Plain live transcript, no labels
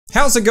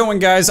How's it going,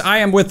 guys? I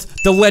am with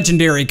the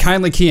legendary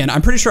Kindly Kian.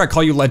 I'm pretty sure I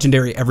call you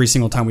legendary every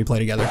single time we play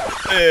together.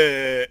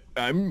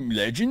 I'm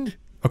legend?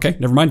 Okay,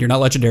 never mind, you're not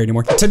legendary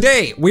anymore.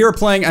 Today, we are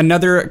playing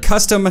another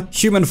custom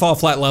human fall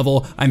flat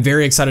level. I'm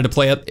very excited to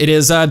play it. It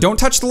is, don't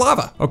touch the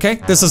lava, okay?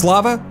 This is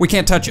lava, we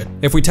can't touch it.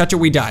 If we touch it,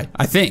 we die,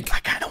 I think. I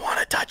kinda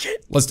wanna touch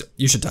it.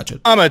 You should touch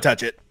it. I'm gonna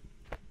touch it.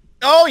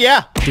 Oh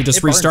yeah. Do you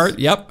just restart?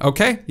 Burns. Yep,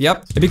 okay,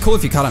 yep. It'd be cool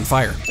if you caught on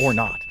fire. Or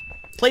not.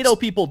 Play-Doh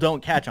people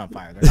don't catch on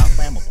fire, they're not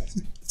flammable.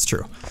 It's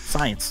true.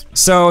 Science.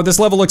 So this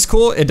level looks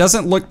cool. It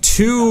doesn't look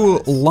too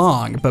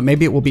long, but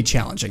maybe it will be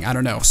challenging. I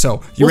don't know.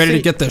 So you ready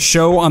to get the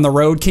show on the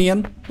road,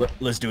 Kian?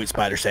 Let's do it,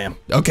 Spider Sam.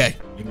 Okay.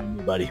 Give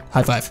me, buddy.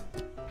 High five.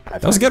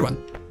 That was a good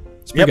one.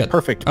 It's pretty good.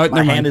 Perfect. Oh,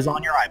 my hand is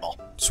on your eyeball.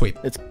 Sweet.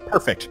 It's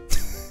perfect.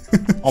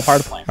 All part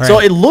of the plan.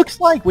 So it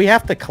looks like we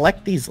have to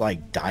collect these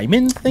like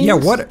diamond things. Yeah.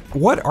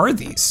 What are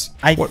these?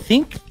 I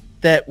think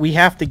that we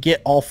have to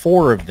get all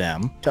 4 of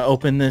them to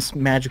open this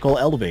magical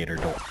elevator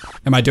door.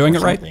 Am I doing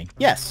it right?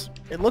 Yes.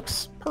 It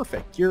looks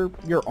perfect. Your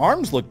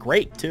arms look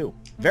great too.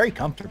 Very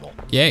comfortable.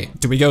 Yay.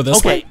 Do we go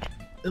this way?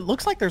 It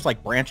looks like there's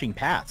like branching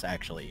paths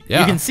actually.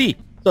 Yeah. You can see.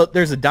 So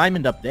there's a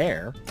diamond up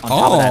there on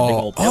top of that big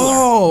old pillar.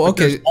 Oh,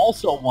 okay. There's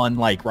also one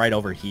like right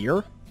over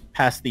here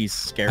past these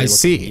scary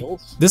looking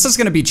wheels. This is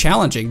going to be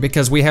challenging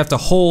because we have to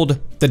hold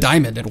the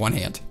diamond in one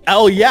hand.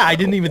 Oh yeah, I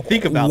didn't even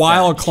think about that.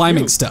 While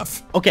climbing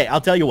stuff. Okay, I'll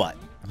tell you what.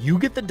 You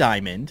get the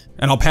diamond.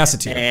 And I'll pass it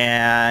to you.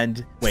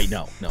 And wait,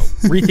 no.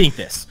 Rethink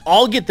this.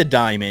 I'll get the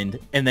diamond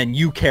and then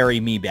you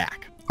carry me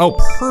back. Oh,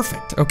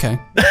 perfect. Okay.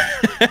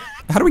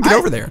 How do we get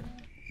over there?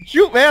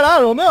 Shoot, man, I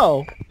don't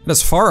know.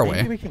 That's far away.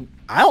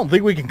 I don't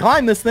think we can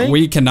climb this thing.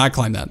 We cannot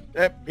climb that.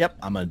 Yep,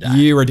 I'm gonna die.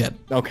 You are dead.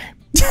 Okay,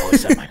 I'll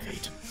accept my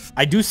fate.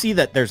 I do see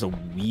that there's a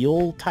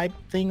wheel type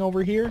thing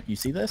over here. You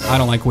see this? I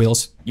don't like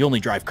wheels. You only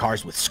drive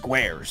cars with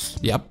squares.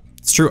 Yep,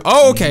 it's true.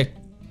 Oh, okay.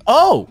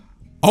 Oh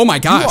my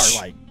gosh.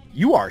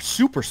 You are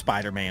super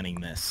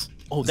Spider-Manning this.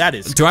 Oh, that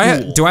is Do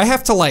I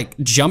have to like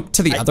jump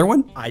to the other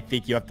one? I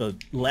think you have to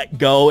let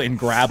go and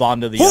grab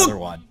onto the other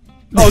one.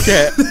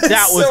 Okay,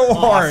 that was so awesome.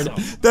 hard.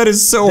 That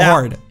is so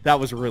hard. That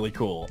was really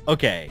cool.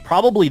 Okay,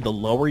 probably the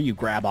lower you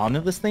grab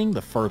onto this thing,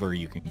 the further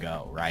you can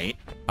go, right?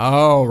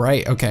 Oh,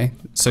 right. Okay.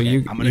 So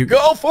I'm gonna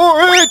go for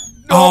it.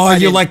 Oh,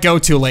 you let go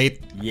too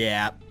late.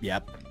 Yeah,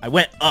 yep. I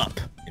went up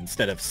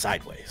instead of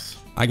sideways.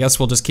 I guess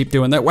we'll just keep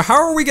doing that. Well, how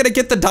are we gonna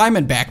get the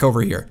diamond back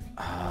over here?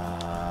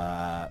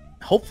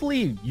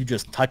 Hopefully you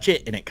just touch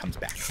it and it comes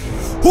back.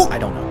 Ooh, I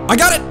don't know. I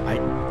got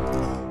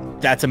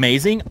it. That's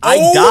amazing.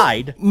 I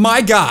died.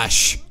 My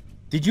gosh.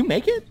 Did you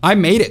make it? I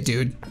made it,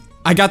 dude.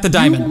 I got the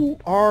diamond. You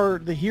are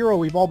the hero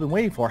we've all been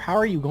waiting for. How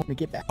are you going to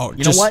get back? Oh,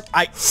 you know what?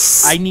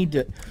 I need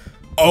to.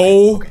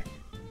 Oh.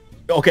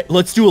 Okay.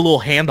 Let's do a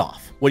little handoff.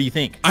 What do you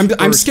think?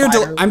 I'm scared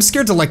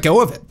to let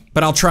go of it,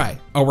 but I'll try.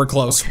 Oh, we're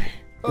close.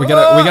 Okay. We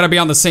gotta be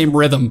on the same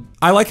rhythm.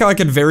 I like how I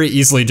could very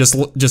easily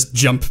just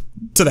jump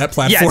to that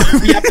platform.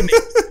 Yeah, we have to make.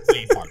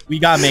 We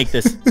gotta make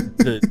this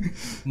the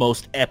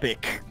most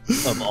epic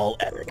of all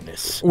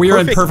epicness. We are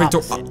in perfect.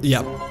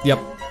 Yep.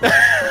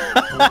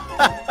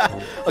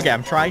 Okay,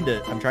 I'm trying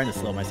to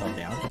slow myself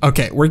down.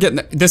 Okay, we're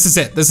getting. This is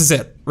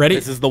it. Ready?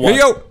 This is the one.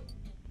 Here you go.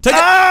 Take it.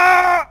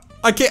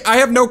 I can't. I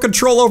have no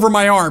control over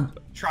my arm.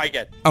 Try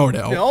again. Oh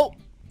no. No.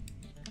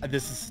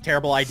 This is a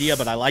terrible idea,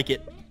 but I like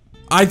it.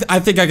 I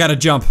think I gotta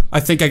jump.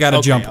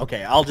 Jump.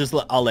 Okay, I'll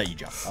let you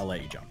jump.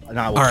 And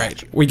I will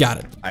catch you. We got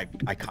it. I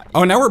caught you.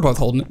 Oh, now we're both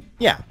holding it.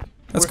 Yeah.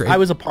 That's great. I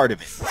was a part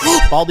of it.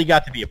 Baldi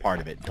got to be a part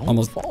of it.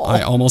 Don't fall.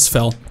 I almost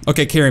fell.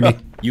 Okay, carry me.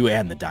 You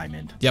and the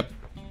diamond. Yep.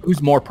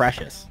 Who's more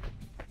precious?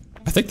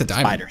 I think the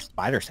diamond.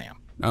 Spider Sam.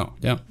 Oh,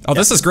 yeah. Oh,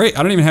 this is great.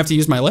 I don't even have to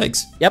use my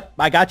legs. Yep,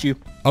 I got you.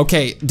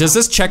 Okay, does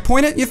this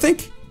checkpoint it, you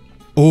think?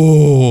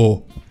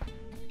 Oh.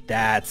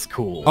 That's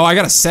cool. Oh, I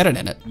gotta set it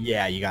in it.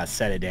 Yeah, you gotta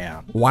set it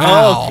down.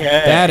 Wow. Okay.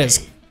 That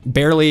is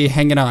barely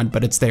hanging on,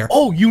 but it's there.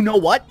 Oh, you know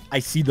what? I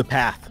see the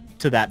path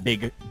to that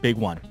big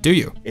one. Do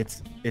you?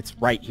 It's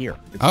right here.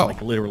 It's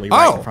like literally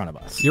right in front of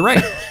us. You're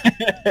right.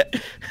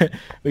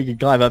 We can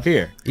climb up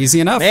here. Easy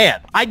enough.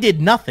 Man, I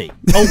did nothing.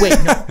 Oh wait,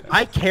 no.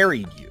 I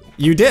carried you.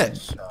 You did.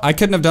 So, I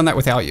couldn't have done that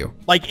without you.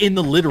 Like in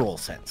the literal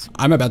sense.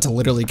 I'm about to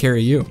literally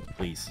carry you.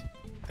 Please.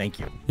 Thank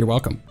you. You're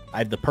welcome. I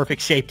have the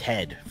perfect shaped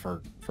head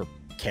for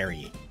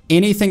carrying.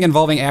 Anything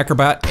involving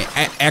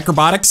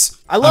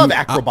acrobatics. I love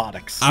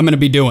acrobatics. I'm gonna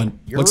be doing.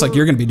 Looks like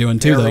you're gonna be doing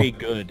too, though. Very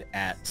good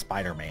at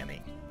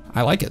Spider-Manning.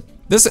 I like it.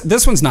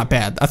 This one's not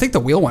bad. I think the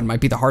wheel one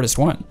might be the hardest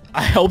one.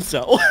 I hope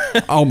so.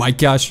 Oh my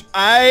gosh.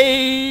 I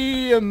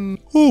am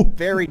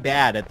very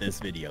bad at this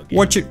video game.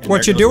 What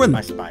you doing?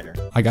 My spider.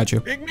 I got you.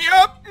 Pick me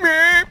up,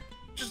 man.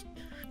 Just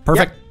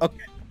perfect. Yep.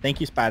 Okay.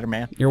 Thank you,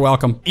 Spider-Man. You're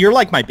welcome. You're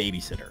like my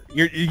babysitter.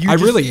 I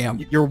really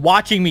am. You're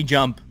watching me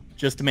jump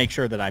just to make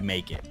sure that I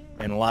make it.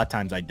 And a lot of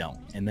times I don't.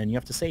 And then you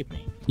have to save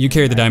me. You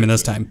carry the diamond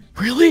this time.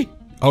 Really?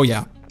 Oh,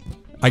 yeah.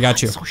 I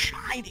got you. So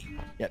shiny.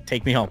 Yeah,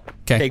 take me home.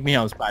 Okay. Take me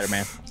home,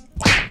 Spider-Man.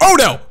 Oh,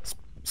 no.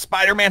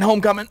 Spider-Man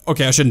Homecoming.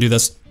 Okay, I shouldn't do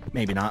this.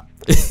 Maybe not.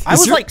 I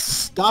was like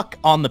stuck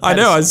on the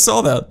pedestal. I know, I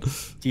saw that.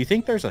 Do you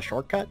think there's a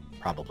shortcut?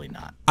 Probably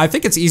not. I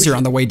think it's easier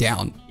on the way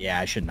down. Yeah,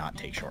 I should not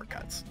take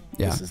shortcuts.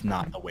 Yeah. This is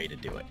not the way to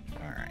do it.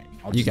 All right.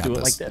 I'll You just got do it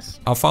this. like this.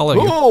 I'll follow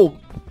you. Oh,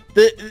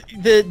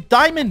 the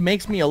diamond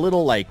makes me a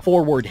little like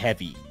forward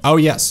heavy. Oh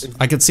yes,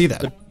 I can see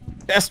that.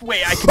 Best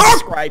way I can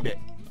describe it.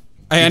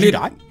 Hey, Did you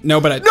die? No,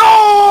 but I.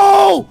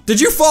 No!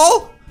 Did you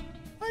fall?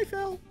 I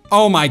fell.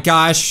 Oh my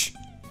gosh.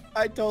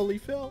 I totally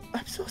fell.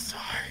 I'm so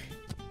sorry.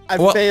 I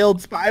Well,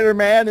 failed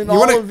Spider-Man and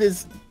all of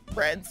his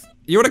friends.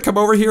 You want to come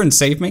over here and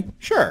save me?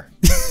 Sure.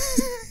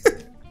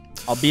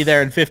 I'll be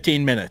there in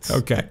 15 minutes.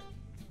 Okay.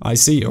 I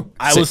see you.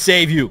 I will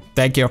save you.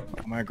 Thank you.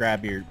 I'm gonna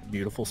grab your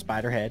beautiful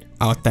spider head.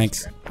 Oh,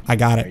 thanks. I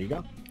got it. There you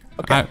go.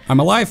 Okay. I'm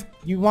alive.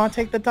 You want to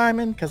take the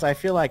diamond? Because I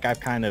feel like I've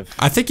kind of...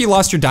 I think you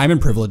lost your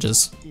diamond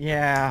privileges.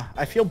 Yeah,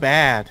 I feel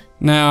bad.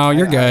 No,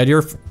 you're good.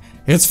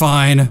 It's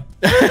fine.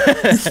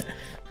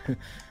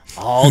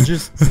 I'll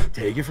just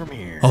take it from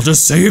here. I'll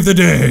just save the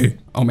day.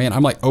 Oh man,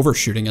 I'm like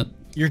overshooting it.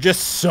 You're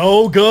just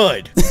so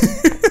good.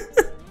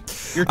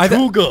 You're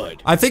too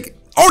good. I think.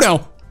 Oh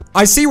no!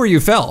 I see where you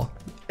fell.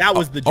 That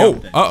was the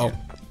jump. I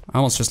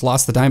almost just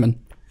lost the diamond.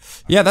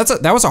 Yeah,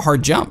 that was a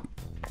hard jump.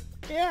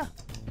 Yeah,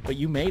 but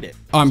you made it.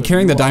 Oh, I'm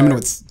carrying the diamond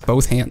with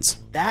both hands.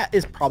 That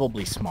is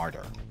probably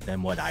smarter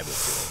than what I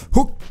was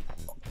doing.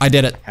 I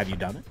did it. Have you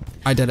done it?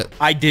 I did it.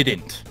 I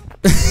didn't.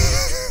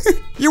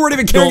 You weren't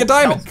even carrying a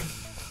diamond.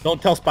 Don't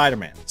tell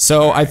Spider-Man.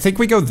 So I think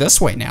we go this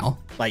way now.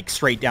 Like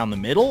straight down the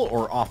middle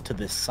or off to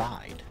this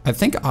side? I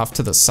think off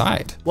to the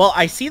side. Well,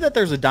 I see that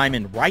there's a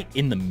diamond right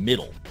in the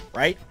middle,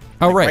 right?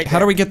 Oh, like right. How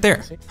do we get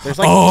there? There's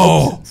like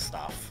ropes and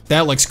stuff.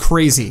 That looks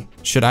crazy.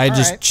 Should I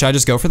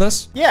just go for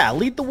this? Yeah,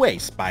 lead the way,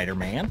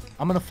 Spider-Man.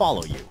 I'm gonna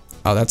follow you.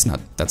 Oh, that's not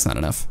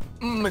enough.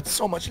 It's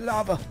so much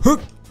lava.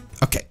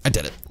 Okay, I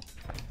did it.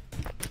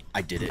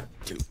 I did it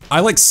too.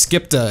 I like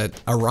skipped a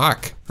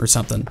rock or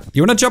something.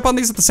 You want to jump on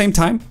these at the same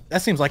time?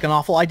 That seems like an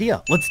awful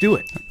idea. Let's do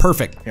it.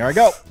 Perfect. Here I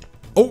go.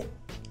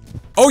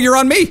 Oh, you're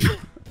on me.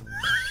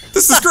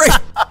 This is great.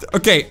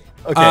 Okay.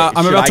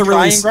 I'm about to try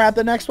release. and grab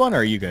the next one, or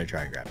are you gonna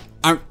try and grab it?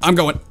 I'm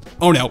going.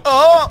 Oh no.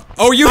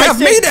 Oh, you have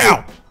me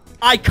now.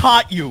 I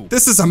caught you.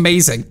 This is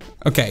amazing.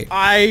 Okay.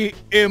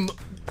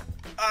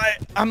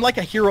 I'm like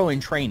a hero in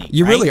training.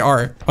 You right? really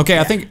are. Okay,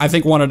 yeah. I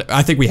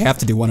think we have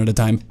to do one at a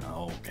time.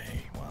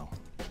 Okay, well.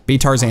 Be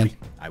Tarzan.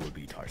 I would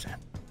be Tarzan.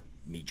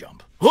 Me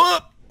jump.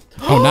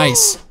 Oh,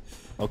 nice.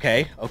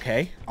 Okay.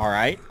 All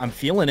right. I'm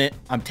feeling it.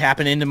 I'm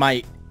tapping into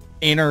my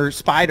inner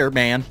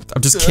Spider-Man.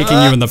 I'm just kicking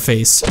you in the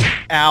face.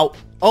 Ow.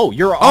 Oh,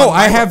 you're on. Oh,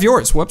 I have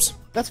yours. Whoops.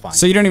 That's fine.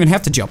 So you don't even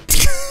have to jump.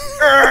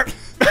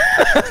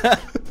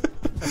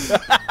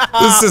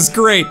 This is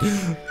great.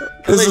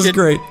 This is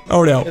great.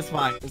 Oh no. It's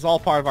fine. It's all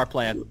part of our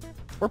plan.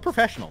 We're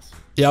professionals.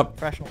 Yep.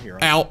 Professional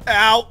heroes. Ow.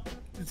 Ow.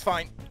 It's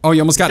fine. Oh,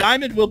 you almost got it.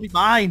 Diamond will be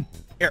mine.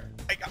 Here.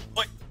 I got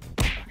it.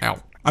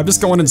 Ow. I'm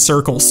just going in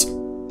circles.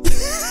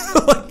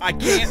 I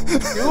can't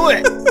do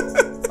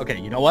it. Okay,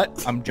 you know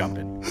what? I'm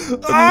jumping.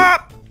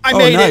 I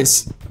made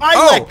nice. it.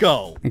 I let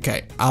go.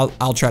 Okay,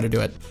 I'll try to do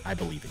it. I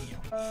believe in you.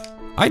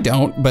 I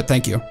don't, but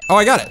thank you. Oh,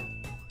 I got it.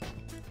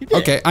 You did.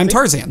 Okay, I'm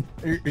Tarzan.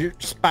 You're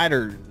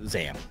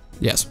Spider-Zam.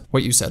 Yes,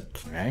 what you said.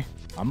 Okay,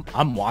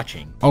 I'm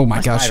watching. Oh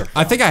my gosh,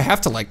 I think I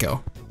have to let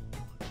go.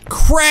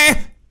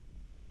 I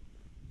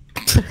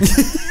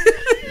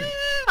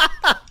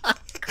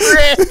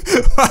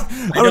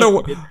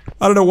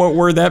don't know what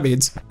word that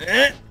means.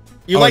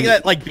 You like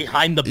that, like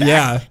behind the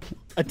back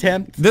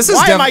attempt? This is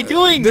Why am I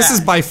doing this that?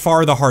 is by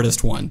far the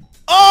hardest one.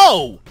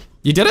 Oh!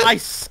 You did it? I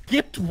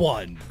skipped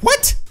one.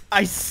 What?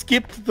 I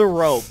skipped the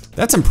rope.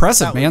 That's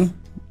impressive, man.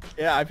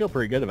 Yeah, I feel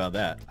pretty good about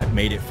that. I've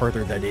made it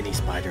further than any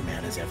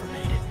Spider-Man has ever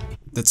made it.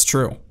 That's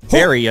true.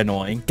 Very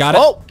annoying. Got it.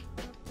 Oh!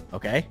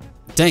 Okay.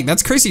 Dang,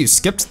 that's crazy you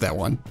skipped that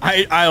one.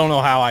 I don't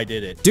know how I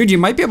did it. Dude, you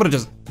might be able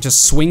to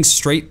just swing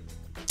straight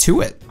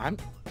to it.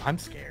 I'm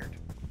scared.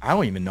 I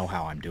don't even know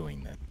how I'm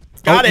doing that.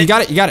 Got it. You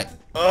got it. You got it.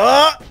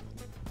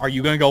 Are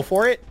you gonna go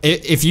for it?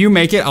 If you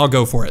make it, I'll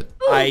go for it.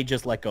 I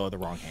just let go of the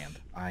wrong hand.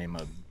 I am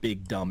a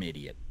big dumb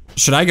idiot.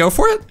 Should I go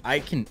for it? I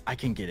can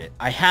get it.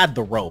 I had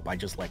the rope. I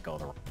just let go of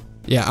the rope.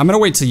 Yeah, I'm gonna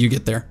wait till you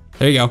get there.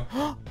 There you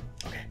go.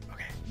 Okay.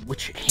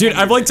 Which hand? Dude,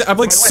 I'm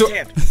like so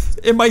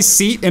in my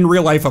seat in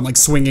real life. I'm like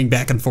swinging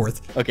back and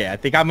forth. Okay, I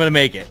think I'm gonna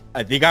make it.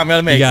 You got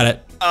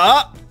it.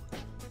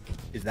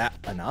 Is that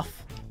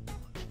enough?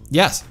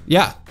 Yes.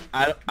 Yeah.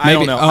 I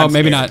don't know. Oh,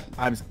 maybe not.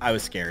 I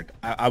was scared.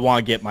 I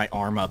want to get my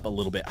arm up a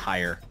little bit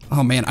higher.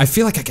 Oh man, I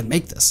feel like I can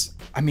make this.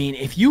 I mean,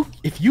 if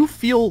you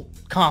feel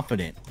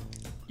confident,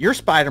 you're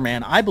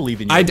Spider-Man. I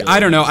believe in you. I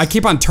don't know. I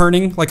keep on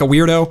turning like a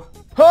weirdo.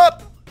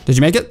 Hup! Did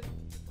you make it?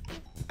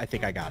 I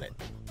think I got it.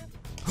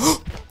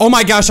 Oh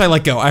my gosh, I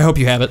let go. I hope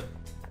you have it.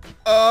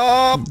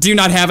 Do you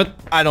not have it?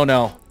 I don't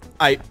know.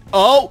 I'm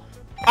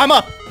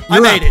up. I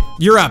made it.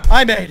 You're up.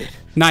 I made it.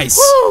 Nice.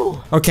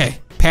 Woo! Okay,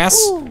 pass.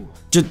 Woo!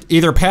 Just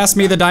either pass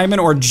me the diamond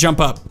or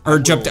jump up. Or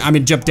jump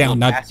down,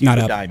 not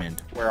up.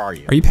 Diamond. Where are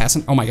you? Are you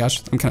passing? Oh my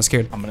gosh, I'm kind of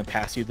scared. I'm gonna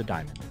pass you the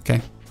diamond.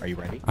 Okay. Are you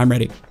ready? I'm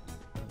ready.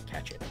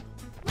 Catch it.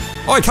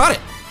 Oh, I caught it.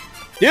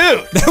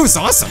 Dude! That was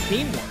awesome.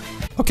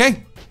 Teamwork.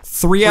 Okay,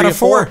 3 out of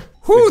 4.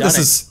 Whew, this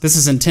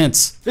is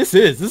intense. This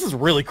is a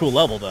really cool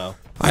level though.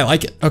 I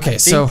like it. Okay,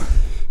 so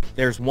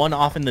there's one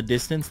off in the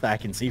distance that I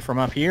can see from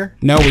up here.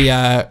 no, we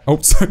oh,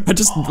 sorry, I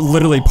just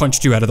literally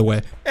punched you out of the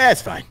way.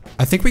 That's fine.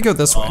 I think we go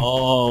this way.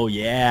 Oh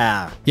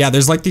yeah. Yeah,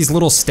 there's like these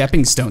little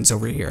stepping stones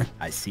over here.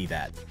 I see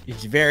that.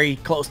 It's very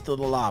close to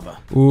the lava.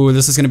 Ooh,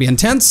 this is gonna be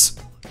intense.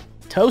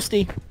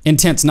 Toasty.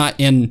 Intense, not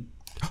in.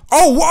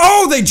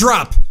 Oh, they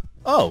drop.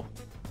 Oh,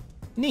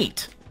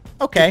 neat.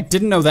 Okay.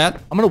 Didn't know that.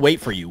 I'm gonna wait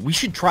for you. We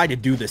should try to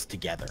do this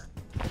together.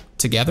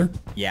 Together?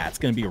 Yeah, it's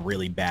gonna be a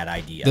really bad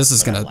idea. This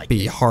is gonna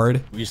be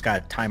hard. We just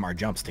gotta time our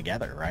jumps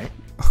together, right?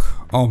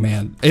 Oh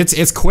man,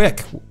 it's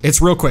quick.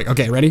 It's real quick.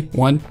 Okay, ready?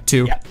 1,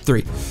 2,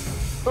 3.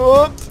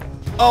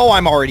 Oh,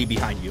 I'm already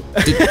behind you.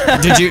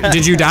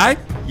 Did you die?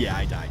 Yeah,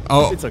 I died.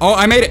 Oh, It's okay. oh,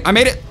 I made it. I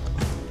made it.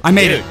 I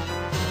made it.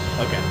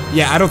 Okay.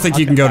 Yeah, I don't think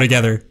you can go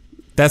together.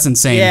 That's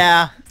insane.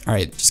 Yeah. All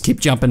right, just keep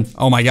jumping.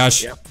 Oh my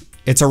gosh. Yep.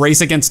 It's a race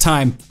against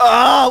time.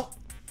 Oh,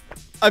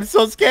 I'm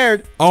so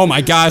scared. Oh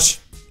my gosh.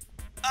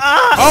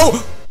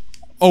 Oh!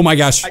 Oh my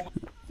gosh.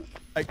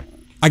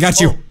 I got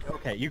you.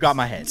 Okay, you got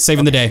my head.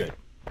 Saving the day. Good.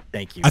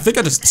 Thank you. I think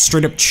I just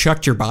straight up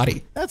chucked your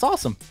body. That's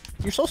awesome.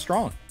 You're so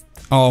strong.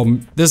 Oh,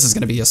 this is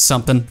gonna be a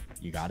something.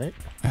 You got it?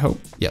 I hope.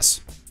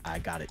 Yes. I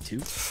got it too.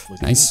 Look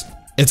at Nice. me.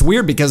 It's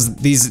weird because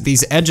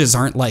these edges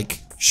aren't like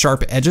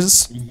sharp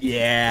edges.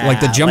 Yeah. Like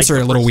the jumps are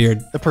a little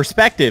weird. The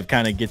perspective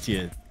kind of gets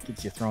you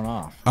thrown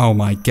off. Oh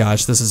my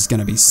gosh, this is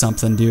gonna be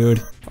something,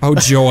 dude. Oh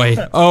joy.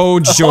 Oh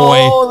joy.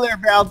 Oh, they're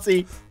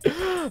bouncy.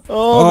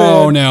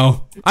 Oh man.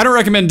 no. I don't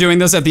recommend doing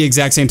this at the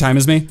exact same time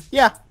as me.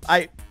 Yeah,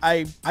 I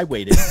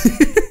waited.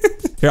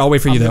 Here, I'll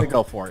wait for you I'm though. gonna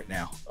go for it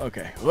now.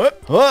 Okay.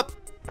 Whoop, whoop,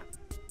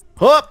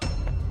 whoop.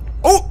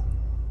 Oh!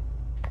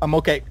 I'm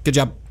okay. Good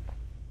job.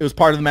 It was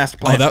part of the master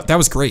Oh, plan. that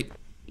was great.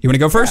 You wanna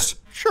go first?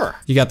 Sure.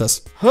 You got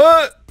this.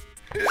 Huh.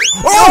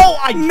 Oh!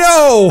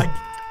 No!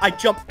 I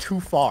jumped too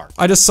far.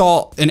 I just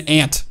saw an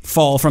ant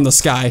fall from the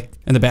sky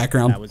in the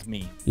background. That was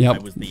me. Yep. I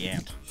was the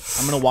ant.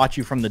 I'm gonna watch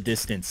you from the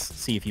distance,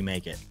 see if you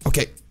make it.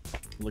 Okay.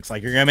 Looks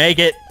like you're gonna make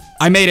it.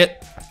 I made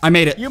it. I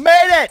made it. You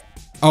made it!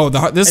 Oh,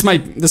 this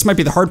might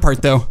be the hard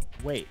part though.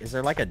 Wait, is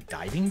there like a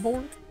diving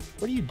board?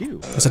 What do you do?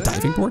 There's a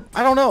diving board?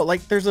 I don't know.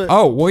 Like there's a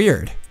Oh,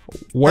 weird.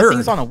 that Word.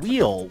 thing's on a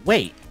wheel.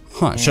 Wait.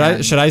 Huh?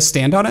 Should I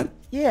stand on it?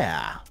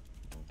 Yeah.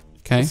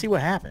 Okay. Let's see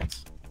what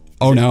happens.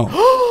 Oh no.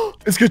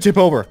 It's gonna tip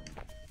over.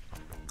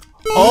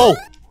 Oh,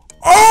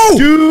 Oh!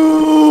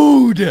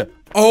 dude!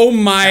 Oh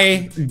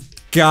my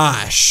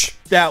gosh.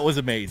 That was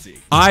amazing.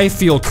 I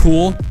feel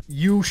cool.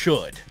 You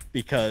should,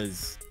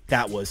 because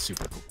that was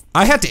super cool.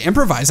 I had to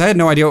improvise. I had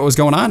no idea what was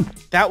going on.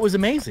 That was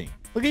amazing.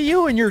 Look at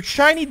you and your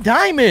shiny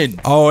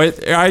diamond. Oh,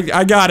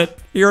 I got it.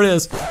 Here it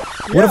is.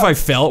 What if I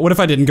fell? What if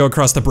I didn't go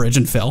across the bridge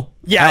and fell?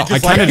 Yeah, Oh, I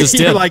kind of just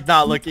you're did. like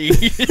not looking.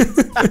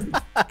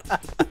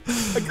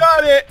 I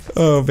got it.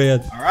 Oh man.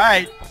 All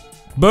right.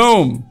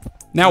 Boom.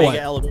 Now Mega what?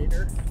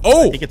 elevator.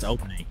 Oh. I think it's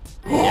opening.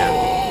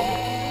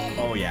 Yeah.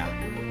 Oh yeah.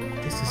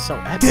 This is so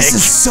epic. This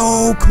is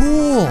so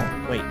cool.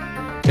 Wait.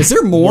 Is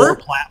there more? More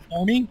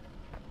platforming?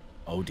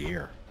 Oh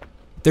dear.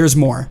 There's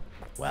more.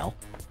 Well,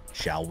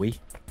 shall we?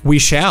 We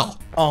shall.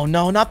 Oh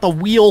no, not the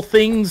wheel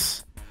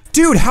things.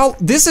 Dude,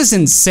 this is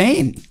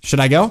insane. Should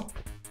I go?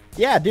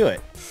 Yeah, do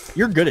it.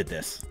 You're good at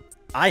this.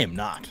 I am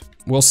not.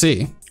 We'll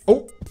see.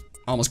 Oh,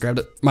 almost grabbed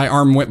it. My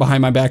arm went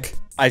behind my back.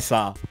 I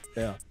saw.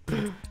 Yeah.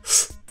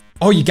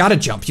 Oh, you gotta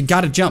jump. You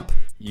gotta jump.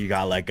 You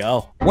gotta let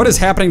go. What is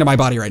happening to my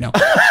body right now?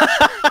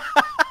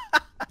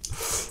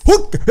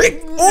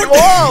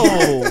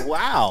 Whoa!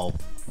 Wow.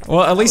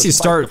 Well, at least you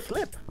start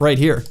Flip. right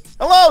here.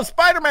 Hello,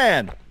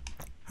 Spider-Man.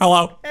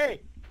 Hello.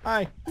 Hey.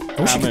 Hi.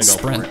 I wish you could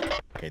sprint.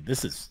 Okay,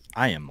 this is.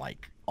 I am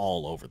like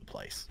all over the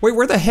place. Wait,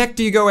 where the heck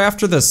do you go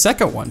after the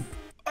second one?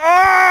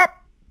 Ah!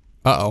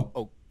 Uh-oh.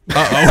 Oh.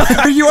 Uh-oh.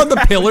 Are you on the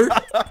pillar?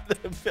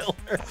 The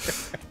pillar.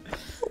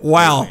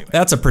 Wow,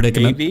 that's a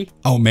predicament. Maybe.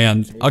 Oh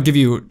man, I'll give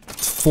you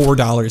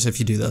 $4 if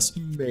you do this.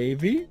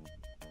 Maybe.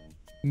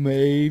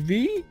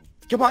 Maybe.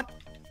 Come on.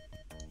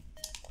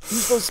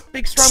 Use those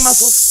big strong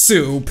muscles.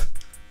 Soup.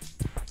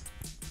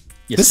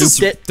 You This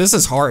souped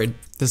is hard.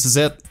 This is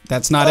it.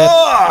 That's not it.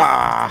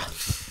 Ah!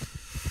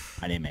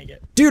 I didn't make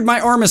it. Dude, my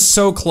arm is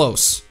so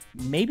close.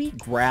 Maybe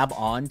grab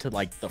on to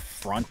like the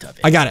front of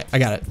it. I got it. I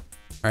got it.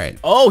 All right.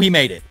 Oh, he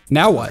made it.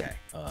 Now what? Okay.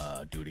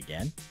 Do it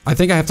again. I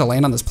think I have to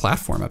land on this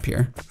platform up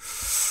here.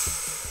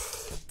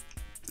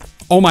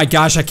 Oh my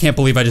gosh, I can't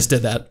believe I just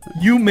did that.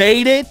 You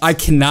made it. I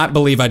cannot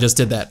believe I just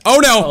did that. Oh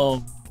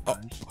no!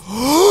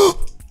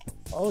 Oh.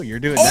 Oh, you're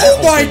doing that.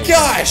 Oh my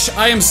gosh!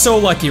 I am so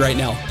lucky right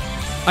now.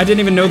 I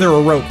didn't even know there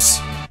were ropes.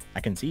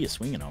 I can see you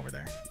swinging over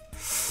there.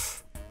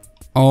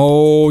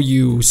 Oh,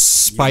 you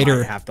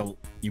spider.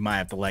 You might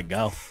have to let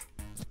go.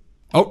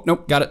 Oh,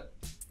 nope, got it.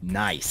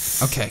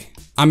 Nice. Okay.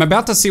 I'm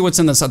about to see what's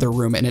in this other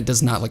room and it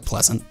does not look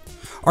pleasant.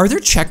 Are there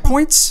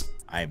checkpoints?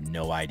 I have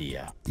no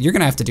idea. You're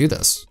gonna have to do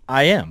this.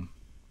 I am.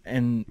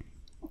 And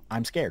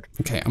I'm scared.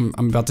 Okay, I'm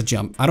about to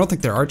jump. I don't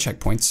think there are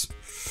checkpoints.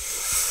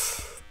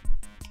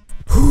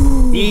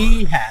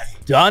 He has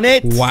done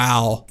it.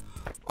 Wow.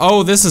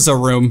 Oh, this is a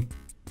room.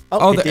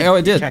 Oh,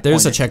 it did.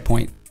 There's a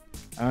checkpoint. checkpoint.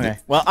 Okay.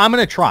 Well, I'm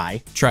gonna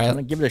try. Try I'm it.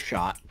 gonna give it a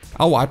shot,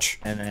 I'll watch.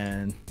 and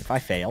then if I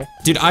fail,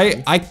 Dude,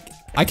 I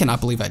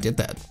cannot believe I did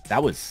that.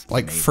 that was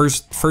Like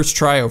amazing. first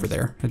try over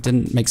there. It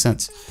didn't make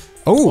sense.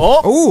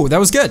 Oh, that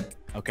was good.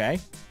 Okay.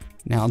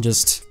 Now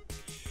just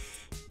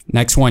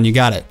next one. You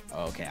got it.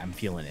 Okay, I'm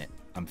feeling it.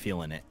 I'm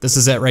feeling it. This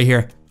is it right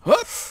here.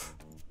 Hup.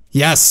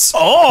 Yes.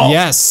 Oh.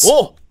 Yes.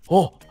 Oh.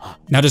 Oh.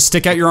 Now just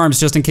stick out your arms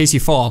just in case you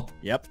fall.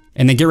 Yep.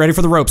 And then get ready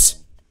for the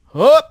ropes.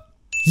 Hup.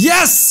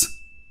 Yes.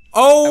 I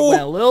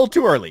went Oh, a little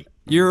too early.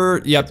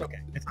 yep. It's okay.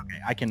 It's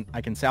okay.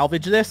 I can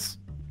salvage this.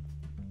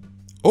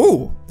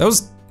 Oh, that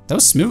was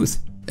smooth.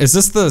 Is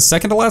this the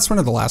second to last one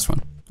or the last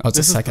one? Oh, it's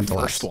This the is second the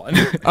to first last.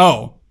 one.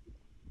 Oh.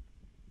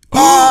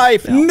 I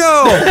fell.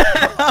 No.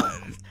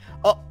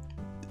 Oh.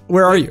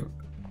 Where are you?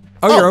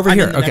 Oh, you're over I'm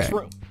here. in the Okay. next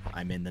room.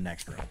 I'm in the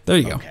next room. There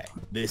you go. Okay.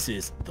 This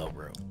is the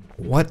room.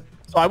 What?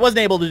 So I wasn't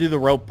able to do the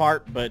rope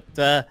part, but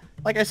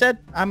like I said,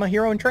 I'm a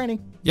hero in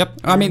training.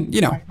 Yep. I mean,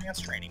 you know, My man's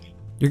training me.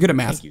 you're good at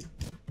math. Thank you.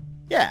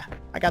 Yeah,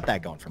 I got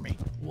that going for me.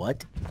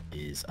 What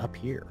is up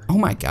here? Oh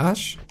my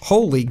gosh.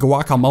 Holy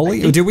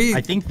guacamole. Do we?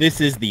 I think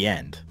this is the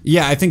end.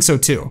 Yeah, I think so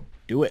too.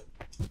 Do it.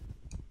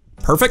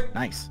 Perfect.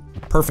 Nice.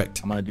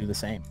 Perfect. I'm gonna do the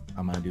same.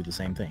 I'm gonna do the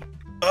same thing.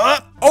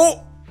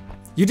 Oh,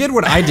 you did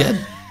what I did.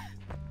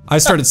 I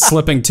started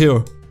slipping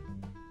too.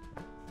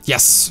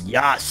 Yes.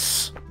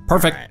 Yes.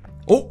 Perfect.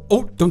 All right.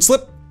 Oh, don't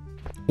slip.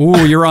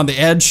 Ooh, you're on the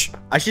edge.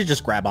 I should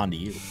just grab onto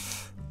you.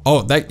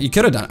 Oh, that you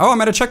could have done. Oh, I'm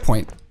at a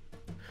checkpoint.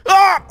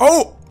 Ah!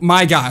 Oh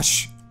my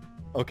gosh.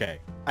 Okay.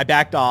 I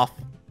backed off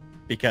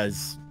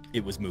because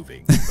it was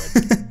moving.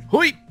 But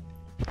hui!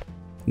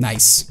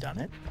 Nice. Done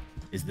it.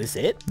 Is this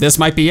it? This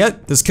might be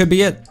it. This could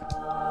be it.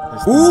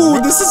 This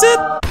Ooh, this is it.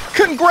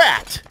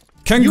 Congrat!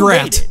 You made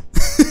Congrats.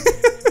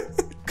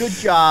 it. Good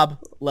job.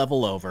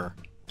 Level over.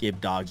 Give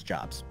dogs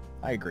jobs.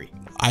 I agree.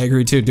 I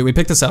agree too. Do we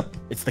pick this up?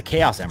 It's the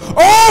Chaos Emerald.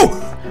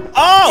 Oh! Oh!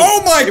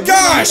 Oh my It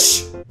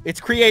gosh! It's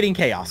creating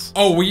chaos.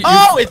 Oh,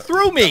 Oh, it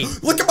threw me!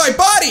 Look at my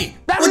body!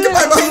 Look at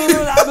my body!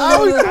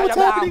 Oh, what's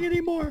happening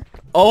anymore?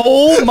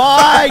 Oh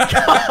my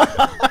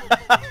god!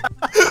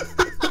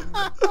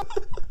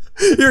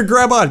 Here,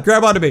 grab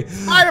onto me.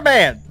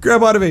 Spider-Man!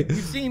 Grab onto me. You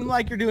seem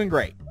like you're doing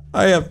great.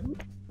 I have.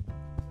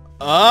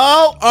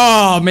 Oh!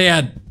 Oh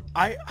man.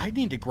 I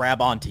need to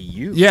grab onto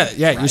you. Yeah,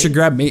 you right? should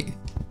grab me.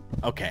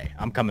 Okay,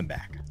 I'm coming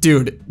back.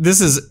 Dude,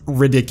 this is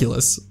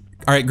ridiculous.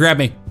 All right, grab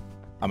me.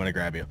 I'm gonna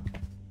grab you.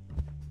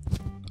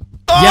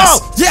 Yes,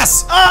 Oh!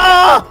 yes.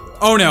 Ah!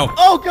 Oh no.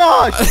 Oh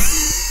gosh!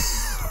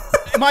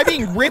 Am I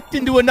being ripped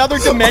into another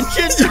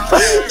dimension?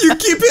 You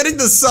keep hitting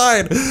the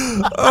sign.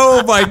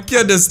 Oh my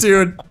goodness,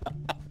 dude.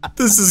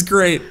 This is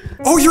great.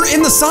 Oh, you're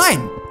in the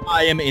sign.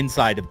 I am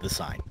inside of the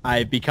sign.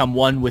 I've become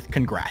one with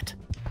Congrat.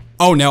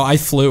 Oh no, I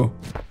flew.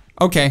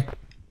 Okay.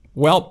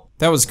 Well,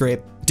 that was great.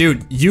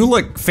 Dude, you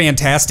look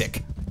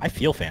fantastic. I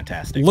feel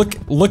fantastic. Look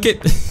at look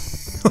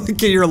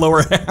at your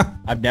lower half.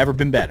 I've never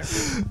been better.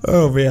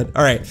 Oh man.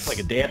 All right. It's like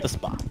a day at the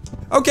spa.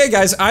 Okay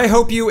guys, I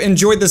hope you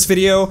enjoyed this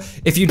video.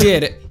 If you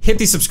did, hit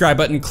the subscribe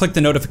button, click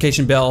the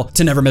notification bell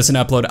to never miss an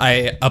upload.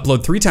 I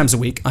upload 3 times a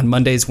week on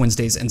Mondays,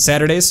 Wednesdays, and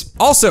Saturdays.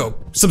 Also,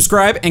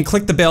 subscribe and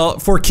click the bell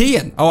for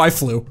Kian. Oh, I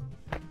flew.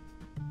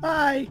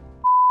 Bye.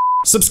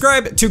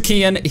 Subscribe to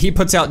Kian. He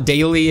puts out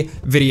daily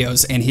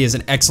videos and he is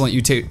an excellent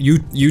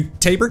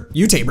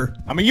YouTuber.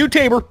 I'm a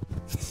YouTuber.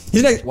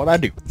 He's What I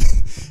do.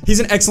 He's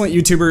an excellent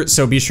YouTuber,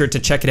 so be sure to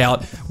check it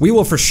out. We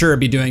will for sure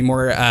be doing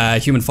more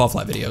human fall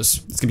flat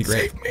videos. It's gonna be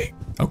great. Save me,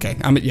 Okay,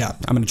 I'm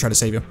gonna try to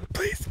save you.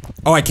 please.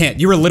 Oh, I can't.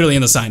 You were literally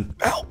in the sign.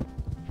 Ow.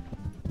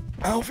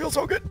 I don't feel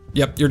so good.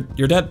 Yep,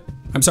 you're dead.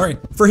 I'm sorry.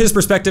 For his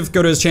perspective,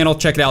 go to his channel,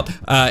 check it out.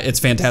 It's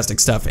fantastic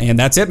stuff. And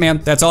that's it, man.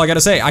 That's all I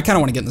gotta say. I kinda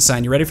wanna get in the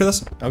sign. You ready for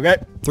this? Okay.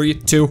 3,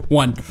 2,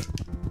 1.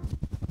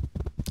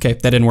 Okay,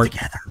 that didn't work.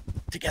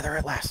 Together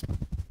at last.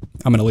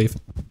 I'm gonna leave.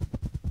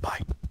 Bye.